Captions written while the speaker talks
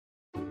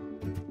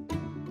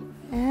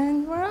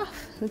we're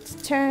off. Let's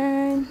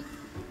turn,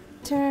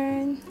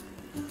 turn.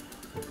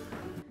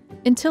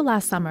 Until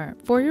last summer,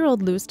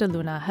 4-year-old Luz de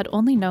Luna had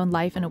only known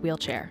life in a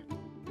wheelchair.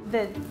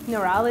 The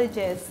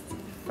neurologist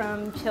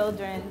from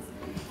Children's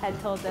had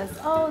told us,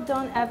 oh,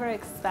 don't ever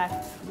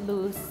expect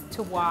Luz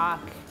to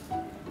walk.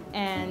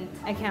 And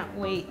I can't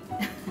wait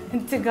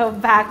to go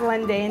back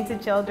one day into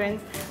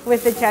Children's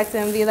with the checks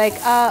and be like,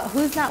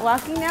 who's not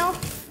walking now?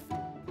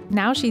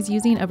 Now she's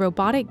using a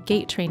robotic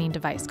gait training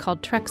device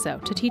called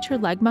Trexo to teach her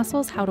leg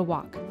muscles how to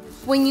walk.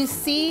 When you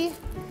see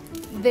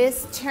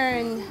this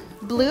turn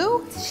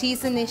blue,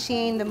 she's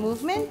initiating the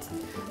movement.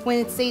 When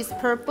it says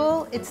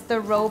purple, it's the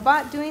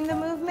robot doing the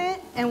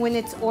movement. And when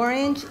it's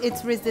orange,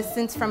 it's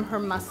resistance from her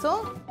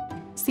muscle.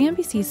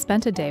 CNBC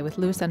spent a day with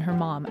Luz and her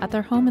mom at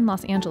their home in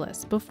Los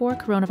Angeles before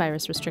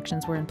coronavirus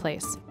restrictions were in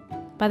place.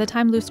 By the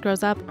time Luz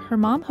grows up, her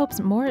mom hopes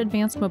more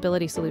advanced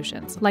mobility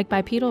solutions, like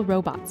bipedal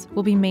robots,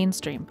 will be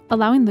mainstream,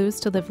 allowing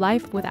Luz to live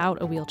life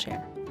without a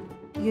wheelchair.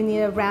 You need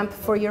a ramp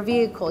for your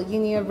vehicle, you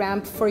need a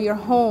ramp for your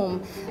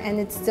home,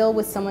 and it's still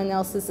with someone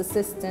else's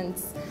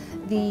assistance.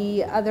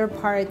 The other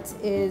part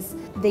is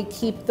they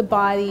keep the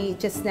body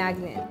just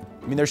stagnant.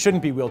 I mean, there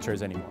shouldn't be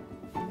wheelchairs anymore.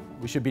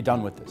 We should be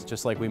done with this.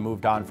 Just like we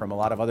moved on from a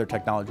lot of other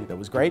technology that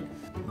was great,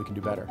 we can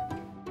do better.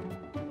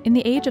 In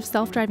the age of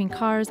self-driving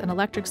cars and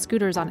electric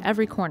scooters on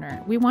every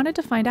corner, we wanted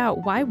to find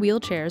out why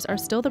wheelchairs are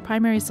still the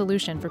primary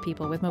solution for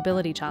people with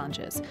mobility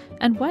challenges,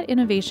 and what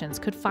innovations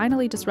could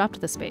finally disrupt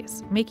the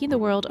space, making the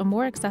world a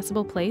more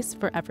accessible place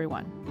for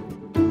everyone.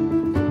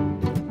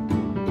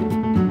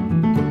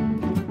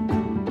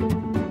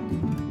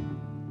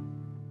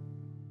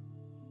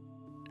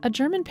 A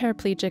German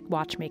paraplegic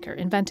watchmaker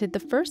invented the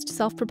first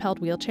self-propelled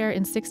wheelchair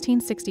in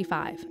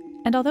 1665.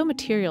 And although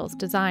materials,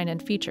 design,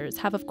 and features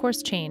have of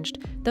course changed,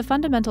 the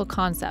fundamental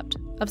concept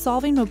of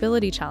solving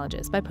mobility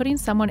challenges by putting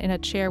someone in a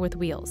chair with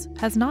wheels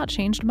has not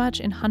changed much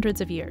in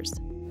hundreds of years.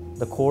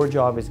 The core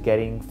job is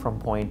getting from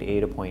point A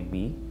to point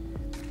B,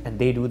 and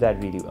they do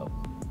that really well.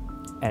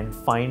 And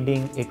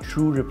finding a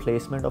true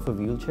replacement of a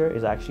wheelchair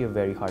is actually a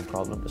very hard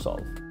problem to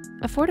solve.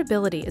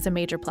 Affordability is a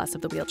major plus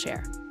of the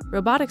wheelchair.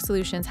 Robotic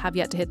solutions have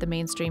yet to hit the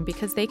mainstream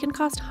because they can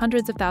cost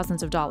hundreds of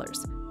thousands of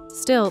dollars.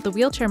 Still, the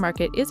wheelchair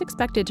market is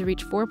expected to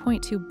reach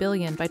 $4.2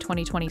 billion by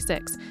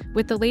 2026,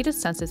 with the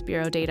latest Census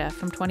Bureau data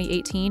from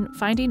 2018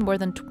 finding more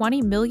than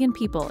 20 million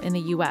people in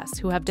the U.S.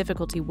 who have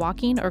difficulty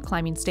walking or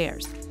climbing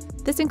stairs.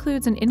 This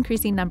includes an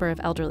increasing number of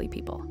elderly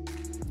people.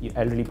 The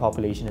elderly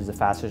population is the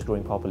fastest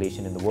growing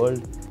population in the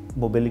world.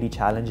 Mobility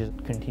challenges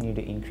continue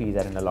to increase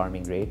at an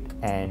alarming rate,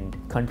 and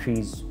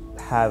countries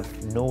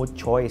have no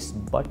choice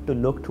but to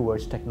look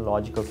towards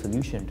technological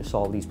solutions to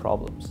solve these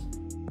problems.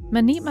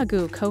 Manit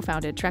Magoo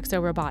co-founded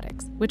Trexo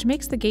Robotics, which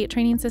makes the gait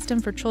training system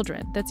for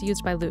children that's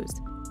used by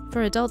Luz.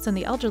 For adults and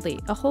the elderly,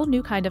 a whole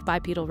new kind of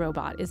bipedal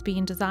robot is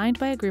being designed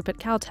by a group at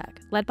Caltech,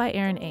 led by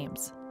Aaron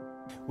Ames.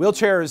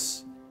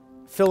 Wheelchairs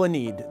fill a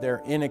need.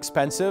 They're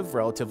inexpensive,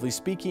 relatively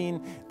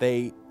speaking.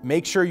 They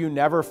make sure you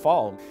never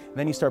fall. And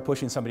then you start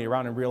pushing somebody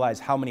around and realize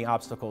how many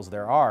obstacles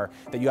there are,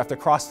 that you have to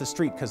cross the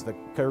street because the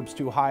curb's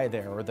too high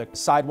there, or the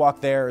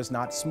sidewalk there is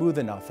not smooth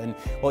enough. And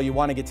well, you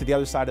want to get to the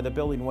other side of the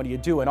building, what do you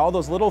do? And all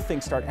those little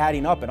things start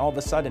adding up, and all of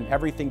a sudden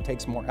everything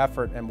takes more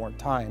effort and more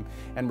time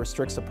and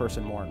restricts the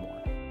person more and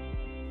more.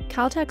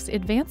 Caltech's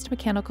Advanced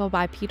Mechanical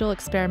Bipedal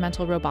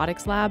Experimental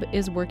Robotics Lab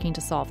is working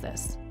to solve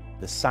this.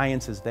 The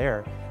science is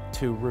there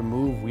to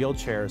remove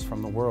wheelchairs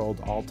from the world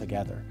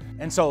altogether.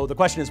 And so the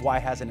question is, why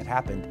hasn't it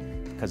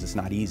happened? Because it's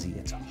not easy,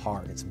 it's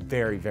hard, it's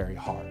very, very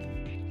hard.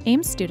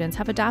 Ames students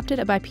have adapted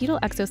a bipedal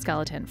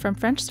exoskeleton from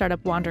French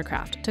startup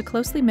Wandercraft to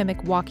closely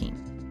mimic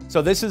walking.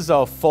 So this is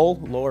a full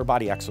lower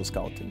body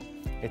exoskeleton.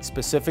 It's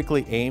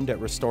specifically aimed at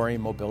restoring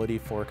mobility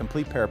for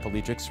complete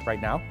paraplegics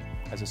right now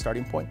as a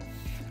starting point.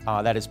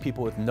 That is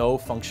people with no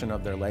function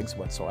of their legs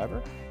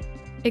whatsoever.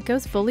 It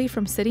goes fully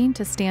from sitting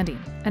to standing,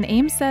 and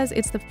Ames says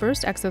it's the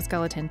first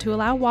exoskeleton to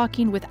allow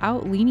walking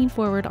without leaning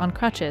forward on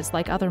crutches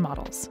like other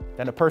models.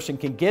 Then a person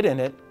can get in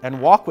it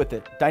and walk with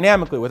it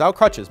dynamically without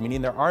crutches,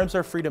 meaning their arms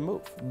are free to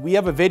move. We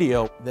have a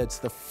video that's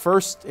the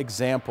first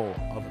example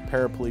of a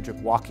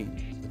paraplegic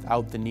walking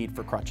without the need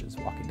for crutches,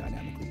 walking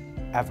dynamically,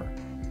 ever.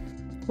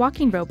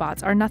 Walking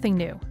robots are nothing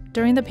new.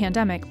 During the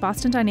pandemic,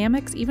 Boston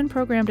Dynamics even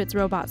programmed its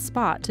robot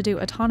Spot to do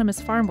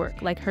autonomous farm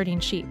work like herding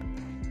sheep.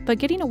 But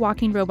getting a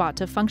walking robot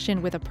to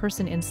function with a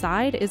person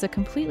inside is a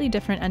completely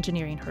different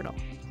engineering hurdle.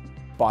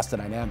 Boston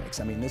Dynamics,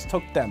 I mean, this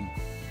took them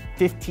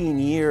 15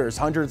 years,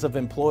 hundreds of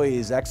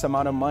employees, X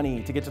amount of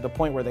money to get to the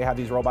point where they have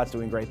these robots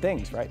doing great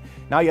things, right?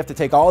 Now you have to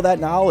take all that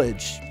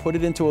knowledge, put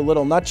it into a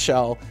little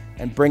nutshell,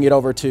 and bring it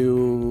over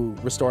to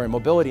restoring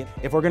mobility.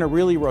 If we're gonna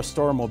really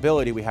restore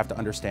mobility, we have to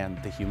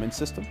understand the human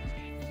system,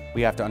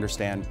 we have to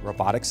understand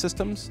robotic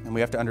systems, and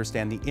we have to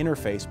understand the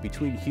interface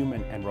between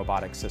human and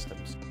robotic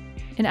systems.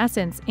 In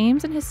essence,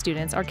 Ames and his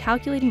students are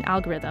calculating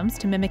algorithms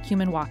to mimic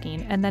human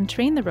walking and then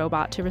train the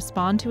robot to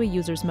respond to a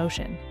user's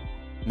motion.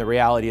 The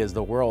reality is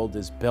the world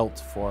is built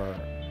for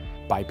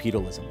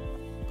bipedalism.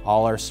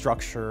 All our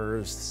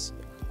structures,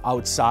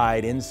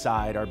 outside,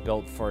 inside, are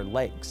built for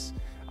legs.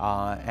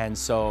 And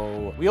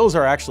so wheels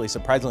are actually,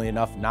 surprisingly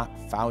enough, not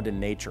found in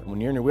nature. When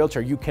you're in a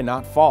wheelchair, you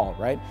cannot fall,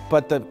 right?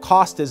 But the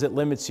cost is it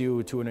limits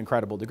you to an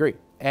incredible degree.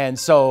 And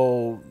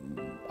so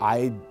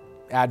I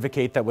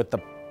advocate that with the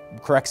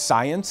correct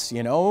science,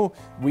 you know,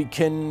 we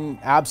can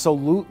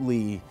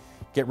absolutely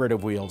get rid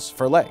of wheels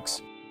for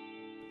legs.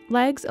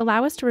 Legs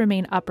allow us to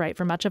remain upright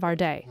for much of our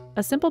day,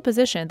 a simple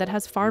position that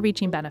has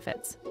far-reaching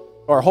benefits.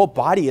 Our whole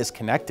body is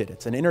connected.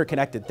 It's an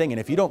interconnected thing. And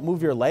if you don't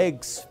move your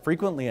legs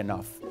frequently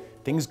enough,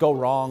 things go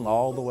wrong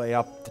all the way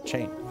up the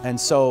chain. And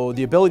so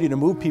the ability to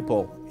move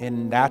people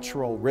in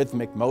natural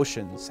rhythmic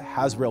motions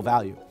has real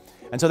value.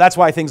 And so that's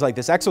why things like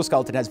this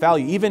exoskeleton has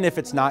value, even if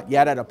it's not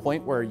yet at a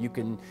point where you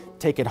can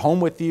take it home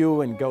with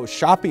you and go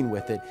shopping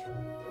with it.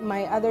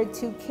 My other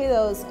two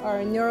kiddos are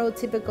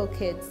neurotypical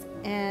kids,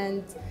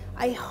 and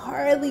I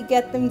hardly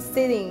get them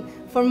sitting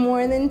for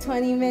more than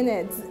 20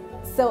 minutes.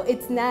 So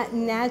it's not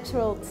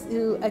natural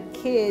to a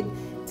kid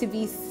to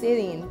be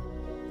sitting.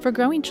 For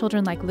growing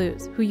children like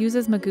Luz, who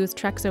uses Magoo's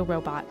Trexo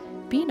robot,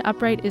 being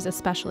upright is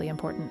especially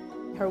important.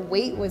 Her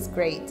weight was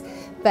great,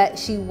 but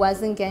she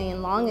wasn't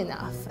getting long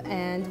enough.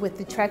 And with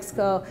the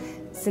Trexo,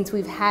 since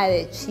we've had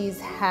it, she's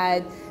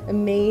had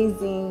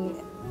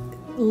amazing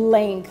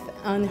length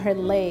on her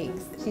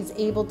legs. She's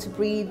able to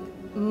breathe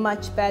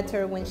much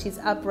better when she's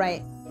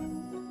upright.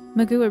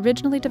 Magoo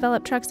originally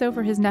developed Trexo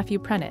for his nephew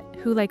Prenit,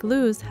 who, like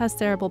Luz, has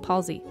cerebral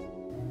palsy.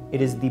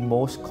 It is the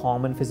most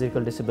common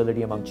physical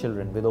disability among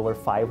children, with over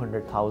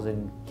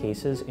 500,000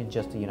 cases in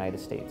just the United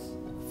States.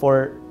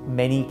 For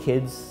many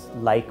kids,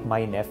 like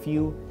my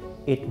nephew,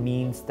 it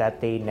means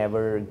that they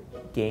never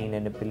gain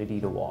an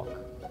ability to walk.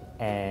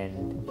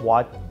 And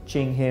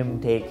watching him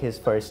take his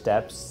first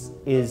steps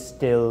is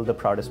still the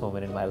proudest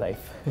moment in my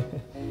life.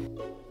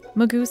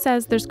 Magoo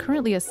says there's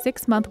currently a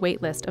 6-month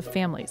wait list of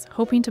families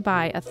hoping to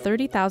buy a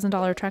 $30,000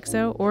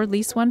 Trexo or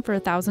lease one for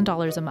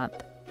 $1,000 a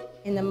month.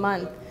 In a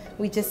month,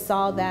 we just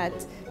saw that,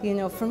 you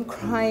know, from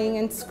crying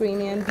and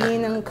screaming and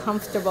being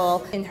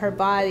uncomfortable in her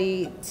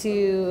body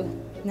to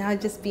now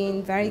just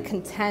being very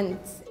content.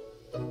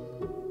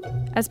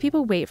 As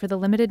people wait for the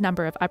limited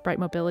number of upright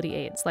mobility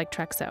aids like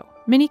Trexo,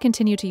 many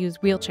continue to use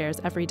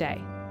wheelchairs every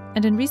day.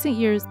 And in recent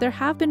years, there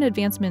have been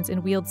advancements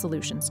in wheeled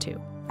solutions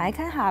too. I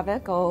can have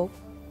it go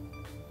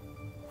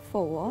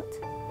forward.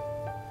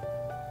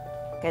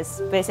 It's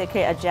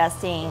basically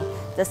adjusting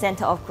the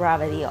center of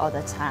gravity all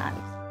the time.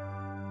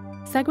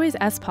 Segway's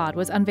S-Pod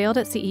was unveiled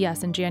at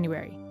CES in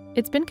January.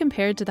 It's been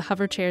compared to the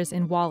hover chairs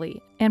in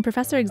WALL-E and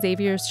Professor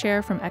Xavier's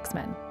chair from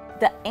X-Men.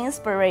 The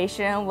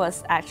inspiration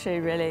was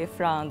actually really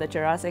from the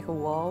Jurassic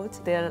World,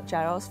 the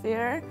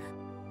gyrosphere.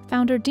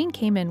 Founder Dean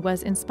Kamen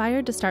was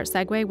inspired to start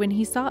Segway when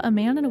he saw a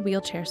man in a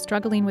wheelchair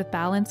struggling with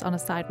balance on a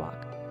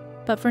sidewalk.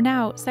 But for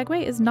now,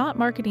 Segway is not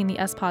marketing the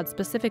S-Pod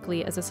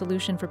specifically as a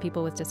solution for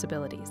people with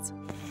disabilities.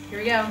 Here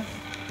we go.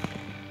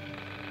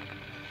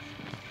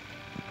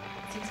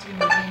 Seems to be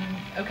moving.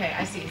 Okay,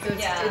 I see. So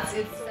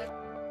it's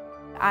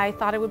I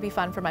thought it would be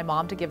fun for my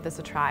mom to give this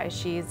a try.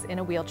 She's in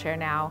a wheelchair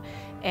now,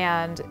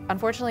 and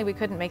unfortunately we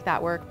couldn't make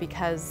that work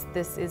because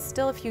this is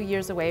still a few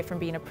years away from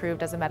being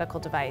approved as a medical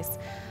device.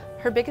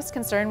 Her biggest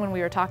concern when we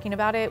were talking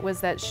about it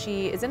was that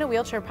she is in a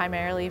wheelchair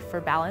primarily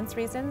for balance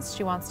reasons.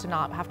 She wants to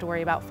not have to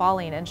worry about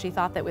falling, and she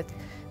thought that with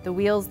the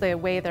wheels, the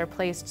way they're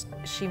placed,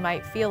 she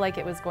might feel like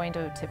it was going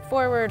to tip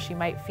forward, she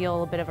might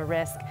feel a bit of a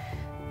risk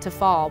to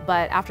fall.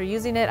 But after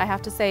using it, I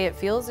have to say it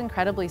feels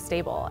incredibly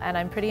stable, and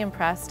I'm pretty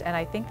impressed, and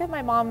I think that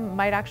my mom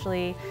might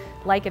actually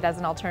like it as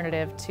an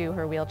alternative to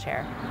her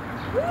wheelchair.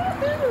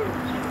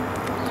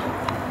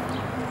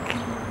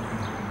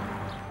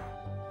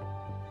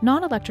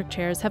 Non-electric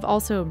chairs have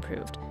also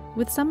improved,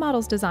 with some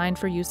models designed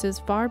for uses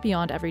far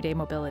beyond everyday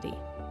mobility.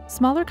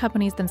 Smaller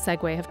companies than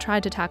Segway have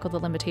tried to tackle the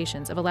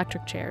limitations of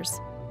electric chairs.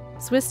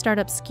 Swiss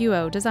startup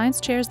Skuo designs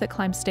chairs that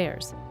climb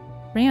stairs.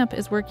 Ramp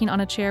is working on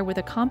a chair with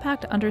a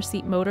compact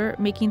underseat motor,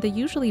 making the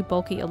usually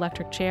bulky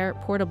electric chair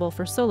portable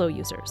for solo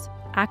users.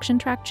 Action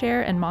Track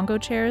Chair and Mongo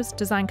Chairs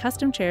design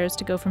custom chairs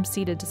to go from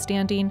seated to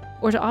standing,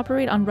 or to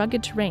operate on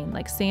rugged terrain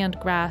like sand,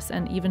 grass,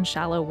 and even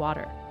shallow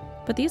water.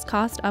 But these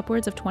cost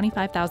upwards of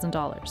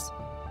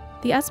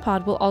 $25,000. The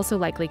S-Pod will also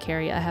likely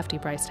carry a hefty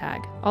price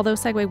tag, although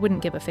Segway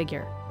wouldn't give a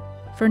figure.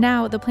 For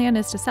now, the plan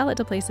is to sell it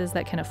to places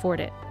that can afford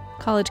it.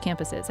 College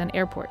campuses and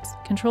airports,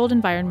 controlled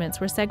environments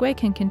where Segway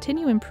can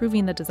continue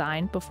improving the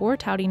design before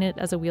touting it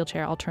as a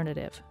wheelchair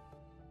alternative.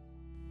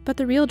 But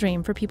the real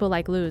dream for people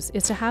like Luz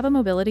is to have a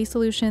mobility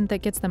solution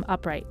that gets them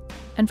upright.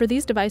 And for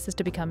these devices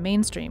to become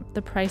mainstream,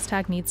 the price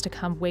tag needs to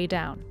come way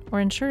down, or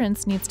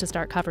insurance needs to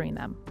start covering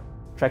them.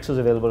 Trexo is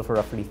available for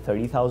roughly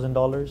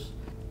 $30,000.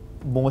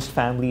 Most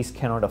families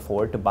cannot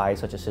afford to buy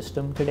such a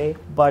system today,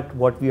 but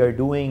what we are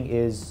doing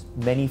is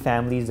many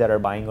families that are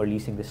buying or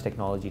leasing this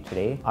technology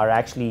today are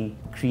actually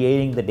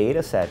creating the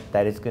data set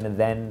that is going to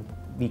then,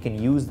 we can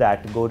use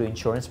that to go to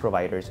insurance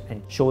providers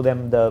and show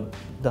them the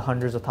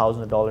hundreds of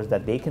thousands of dollars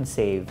that they can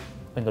save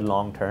in the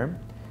long term,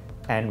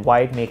 and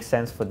why it makes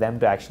sense for them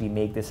to actually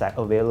make this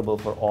available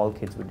for all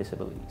kids with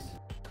disabilities.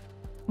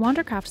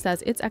 Wandercraft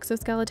says its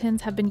exoskeletons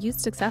have been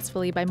used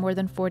successfully by more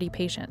than 40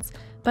 patients,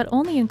 but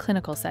only in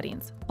clinical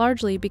settings,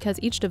 largely because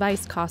each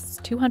device costs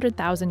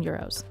 200,000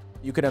 euros.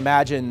 You can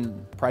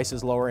imagine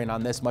prices lowering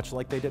on this much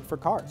like they did for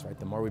cars, right?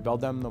 The more we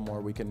build them, the more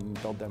we can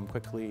build them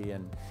quickly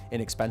and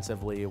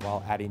inexpensively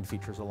while adding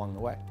features along the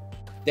way.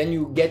 Then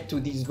you get to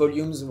these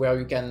volumes where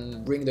you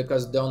can bring the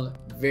cost down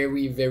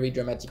very, very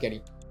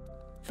dramatically.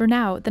 For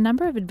now, the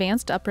number of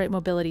advanced upright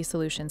mobility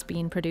solutions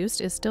being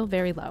produced is still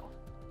very low.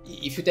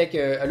 If you take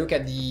a look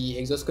at the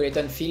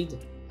exoskeleton field,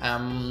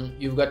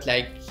 you've got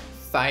like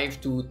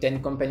 5 to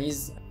 10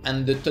 companies,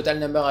 and the total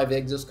number of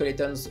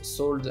exoskeletons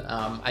sold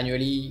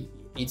annually,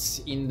 it's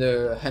in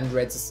the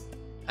hundreds.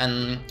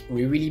 And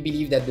we really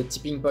believe that the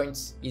tipping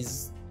point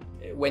is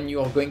when you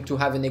are going to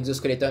have an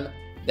exoskeleton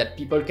that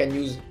people can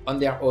use on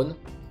their own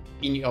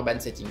in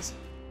urban settings.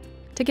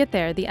 To get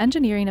there, the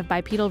engineering of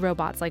bipedal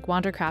robots like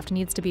Wandercraft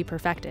needs to be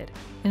perfected.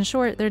 In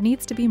short, there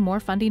needs to be more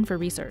funding for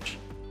research.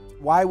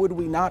 Why would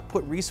we not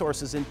put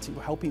resources into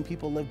helping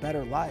people live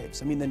better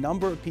lives? I mean, the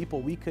number of people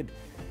we could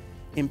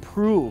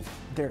improve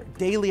their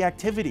daily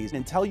activities.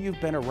 Until you've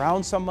been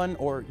around someone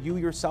or you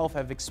yourself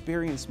have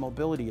experienced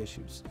mobility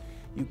issues,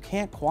 you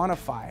can't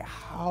quantify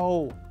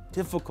how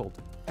difficult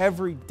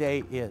every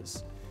day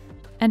is.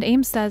 And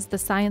Ames says the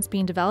science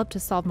being developed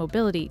to solve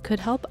mobility could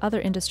help other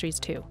industries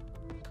too.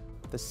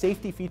 The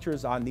safety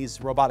features on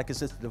these robotic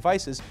assisted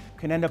devices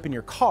can end up in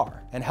your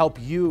car and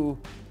help you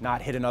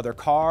not hit another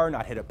car,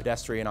 not hit a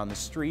pedestrian on the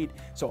street.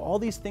 So all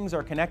these things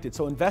are connected.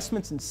 So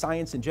investments in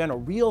science in general,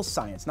 real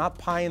science, not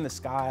pie in the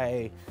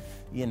sky,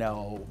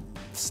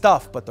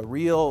 stuff, but the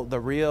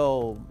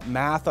real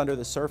math under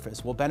the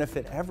surface will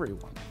benefit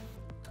everyone.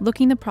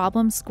 Looking the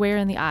problem square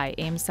in the eye,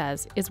 Ames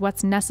says, is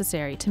what's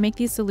necessary to make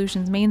these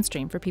solutions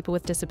mainstream for people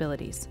with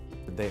disabilities.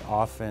 They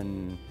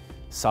often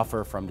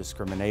suffer from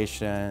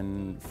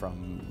discrimination,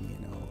 from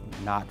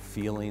not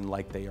feeling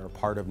like they are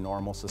part of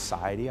normal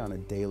society on a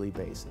daily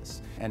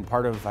basis. And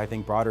part of, I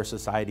think, broader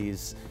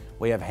society's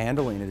way of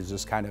handling it is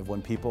just kind of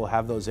when people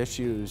have those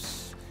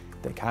issues,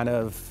 they kind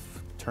of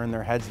turn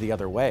their heads the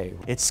other way.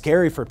 It's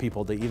scary for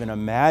people to even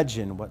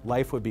imagine what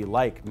life would be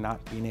like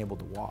not being able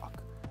to walk.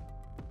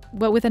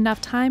 But with enough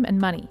time and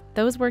money,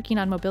 those working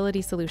on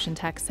mobility solution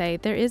tech say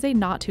there is a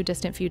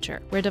not-too-distant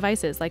future where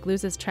devices like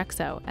Luz's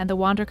Trexo and the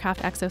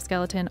Wandercraft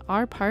exoskeleton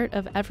are part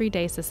of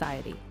everyday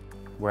society.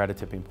 We're at a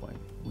tipping point.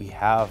 We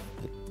have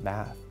the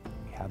math,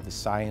 we have the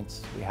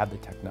science, we have the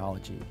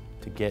technology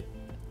to get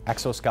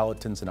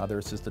exoskeletons and other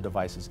assisted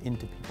devices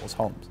into people's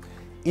homes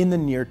in the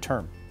near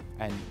term.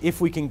 And if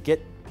we can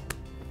get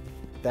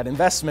that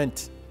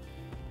investment,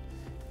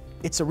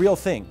 it's a real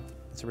thing.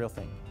 It's a real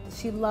thing.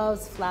 She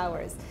loves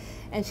flowers.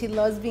 And she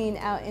loves being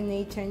out in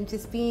nature and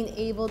just being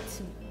able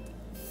to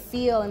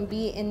feel and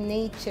be in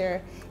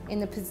nature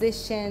in a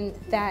position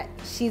that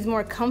she's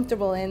more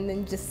comfortable in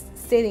than just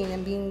sitting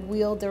and being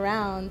wheeled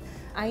around.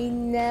 I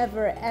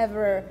never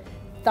ever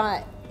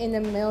thought in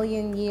a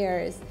million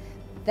years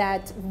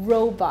that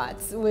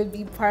robots would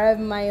be part of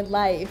my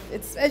life,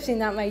 especially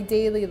not my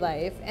daily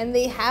life, and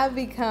they have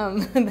become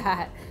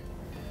that.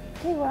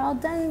 Okay, we're all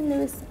done,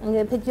 Luz. I'm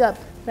gonna pick you up.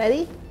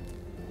 Ready?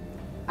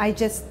 I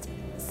just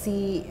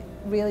see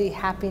really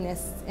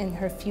happiness in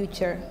her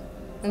future.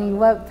 And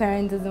what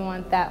parent doesn't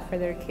want that for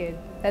their kid?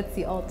 That's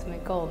the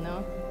ultimate goal,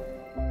 no?